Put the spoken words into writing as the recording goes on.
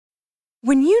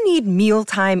When you need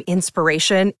mealtime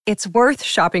inspiration, it's worth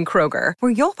shopping Kroger,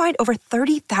 where you'll find over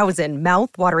 30,000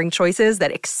 mouth-watering choices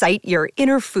that excite your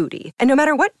inner foodie. And no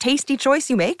matter what tasty choice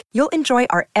you make, you'll enjoy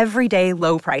our everyday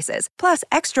low prices, plus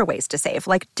extra ways to save,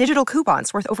 like digital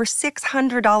coupons worth over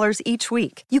 $600 each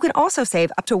week. You can also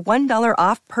save up to $1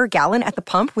 off per gallon at the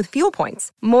pump with fuel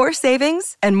points. More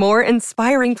savings and more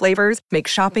inspiring flavors make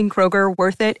shopping Kroger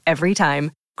worth it every time.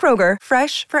 Kroger,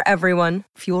 fresh for everyone.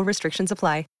 Fuel restrictions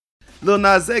apply. Lil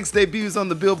Nas X debuts on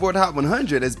the Billboard Hot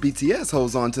 100 as BTS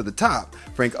holds on to the top.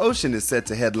 Frank Ocean is set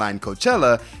to headline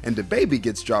Coachella, and DaBaby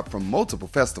gets dropped from multiple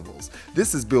festivals.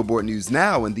 This is Billboard News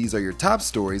Now, and these are your top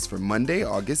stories for Monday,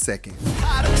 August 2nd.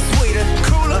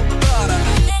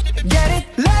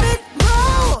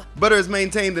 Butter has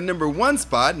maintained the number one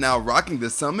spot, now rocking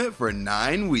the summit for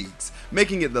 9 weeks,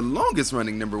 making it the longest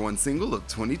running number one single of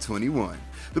 2021.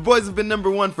 The boys have been number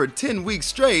one for 10 weeks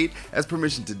straight, as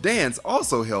Permission to Dance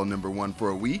also held number one for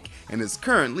a week and is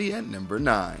currently at number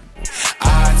 9.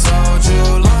 I told you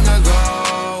long ago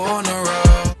on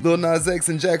the road. Lil Nas X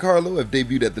and Jack Harlow have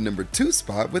debuted at the number 2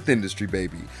 spot with Industry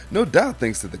Baby, no doubt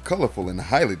thanks to the colorful and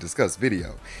highly discussed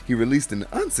video. He released an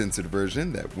uncensored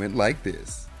version that went like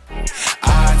this.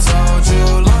 I told you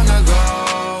long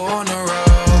ago on the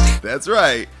road. That's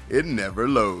right, it never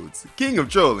loads. King of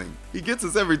trolling, he gets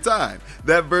us every time.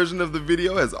 That version of the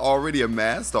video has already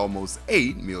amassed almost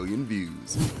 8 million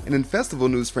views. And in festival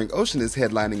news, Frank Ocean is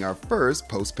headlining our first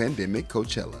post-pandemic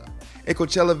Coachella. A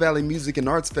Coachella Valley Music and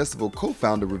Arts Festival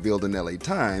co-founder revealed in LA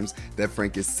Times that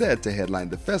Frank is set to headline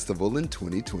the festival in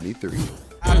 2023.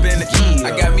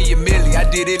 I got me a milli, I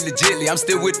did it legitly, I'm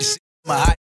still with the shit.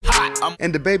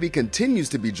 And DaBaby continues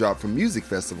to be dropped from music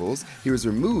festivals. He was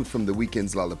removed from the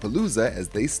weekend's Lollapalooza, as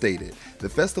they stated. The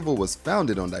festival was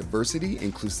founded on diversity,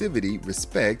 inclusivity,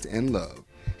 respect, and love.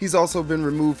 He's also been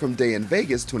removed from Day in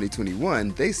Vegas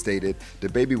 2021. They stated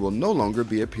DaBaby will no longer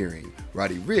be appearing.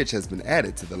 Roddy Ricch has been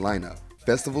added to the lineup.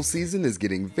 Festival season is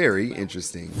getting very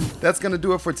interesting. That's gonna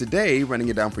do it for today. Running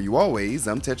it down for you always,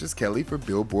 I'm Tetris Kelly for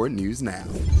Billboard News Now.